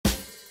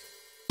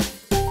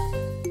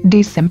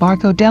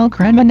Desembarco del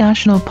Granma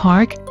National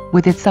Park,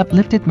 with its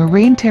uplifted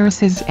marine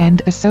terraces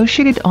and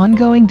associated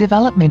ongoing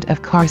development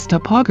of karst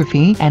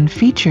topography and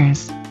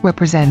features,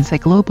 represents a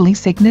globally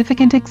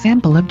significant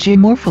example of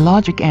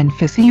geomorphologic and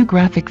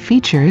physiographic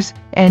features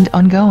and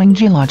ongoing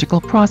geological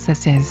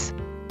processes.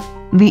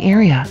 The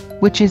area,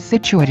 which is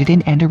situated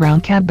in and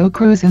around Cabo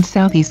Cruz in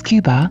southeast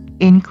Cuba,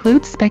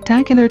 includes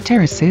spectacular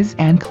terraces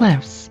and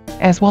cliffs,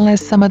 as well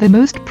as some of the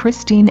most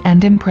pristine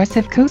and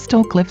impressive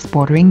coastal cliffs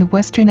bordering the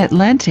western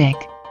Atlantic.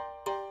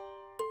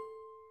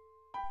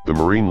 The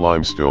marine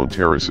limestone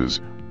terraces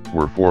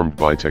were formed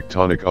by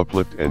tectonic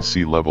uplift and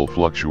sea level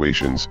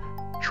fluctuations,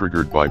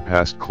 triggered by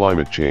past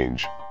climate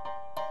change.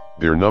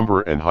 Their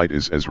number and height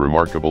is as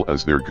remarkable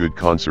as their good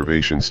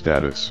conservation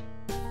status.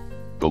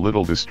 The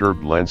little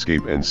disturbed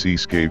landscape and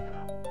seascape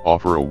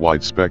offer a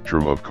wide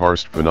spectrum of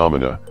karst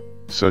phenomena,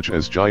 such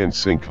as giant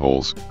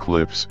sinkholes,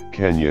 cliffs,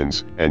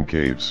 canyons, and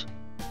caves.